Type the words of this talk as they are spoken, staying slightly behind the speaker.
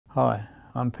Hi,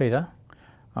 I'm Peter.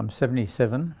 I'm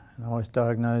 77 and I was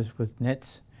diagnosed with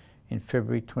NETs in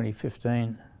February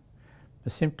 2015. The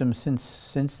symptoms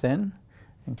since then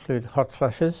include hot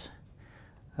flushes,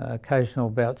 occasional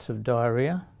bouts of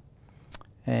diarrhoea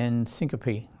and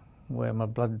syncope, where my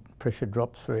blood pressure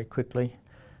drops very quickly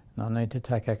and I need to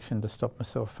take action to stop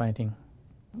myself fainting.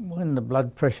 When the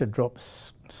blood pressure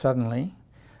drops suddenly,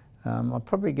 I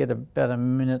probably get about a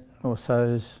minute or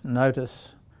so's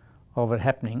notice of it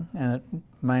happening, and it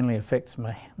mainly affects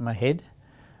my head.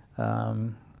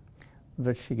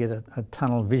 Virtually get a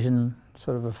tunnel vision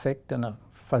sort of effect and a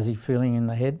fuzzy feeling in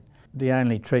the head. The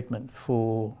only treatment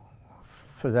for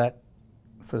the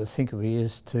syncope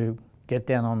is to get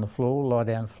down on the floor, lie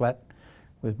down flat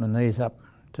with my knees up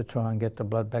to try and get the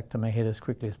blood back to my head as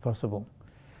quickly as possible.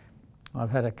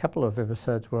 I've had a couple of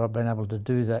episodes where I've been able to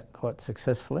do that quite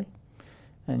successfully,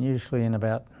 and usually in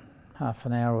about half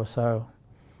an hour or so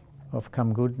I've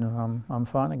come good and I'm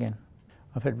fine again.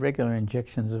 I've had regular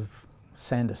injections of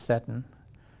sandostatin,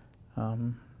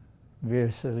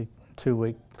 variously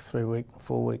 2-week, 3-week,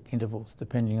 4-week intervals,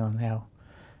 depending on how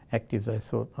active they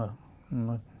thought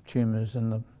my tumours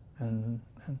and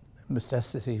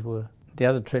metastases were. The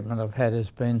other treatment I've had has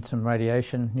been some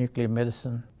radiation, nuclear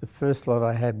medicine. The first lot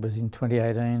I had was in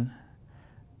 2018.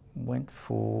 Went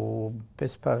for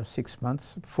best part of 6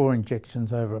 months, 4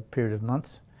 injections over a period of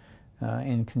months,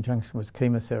 in conjunction with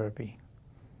chemotherapy.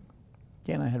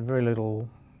 Again, I had very little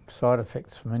side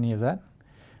effects from any of that.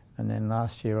 And then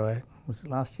last year I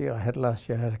had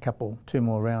a couple, 2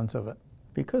 more rounds of it.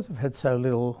 Because I've had so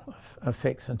little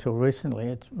effects until recently,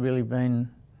 it's really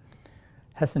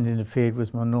hasn't interfered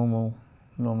with my normal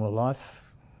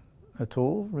life at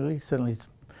all, really, certainly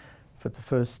for the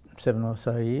first 7 or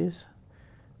so years.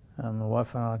 My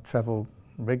wife and I travelled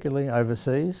regularly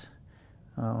overseas,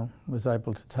 was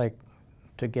able to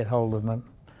get hold of my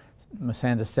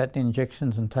sandostatin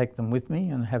injections and take them with me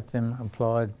and have them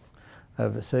applied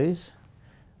overseas.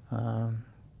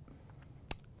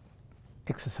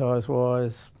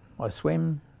 Exercise-wise, I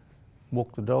swim,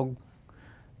 walk the dog.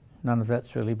 None of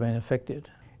that's really been affected.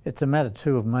 It's a matter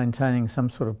too of maintaining some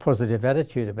sort of positive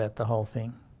attitude about the whole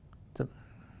thing. It's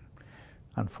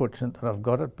unfortunate that I've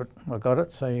got it, but I got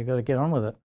it, so you've got to get on with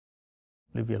it.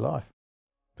 Live your life.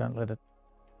 Don't let it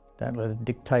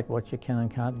dictate what you can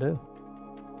and can't do.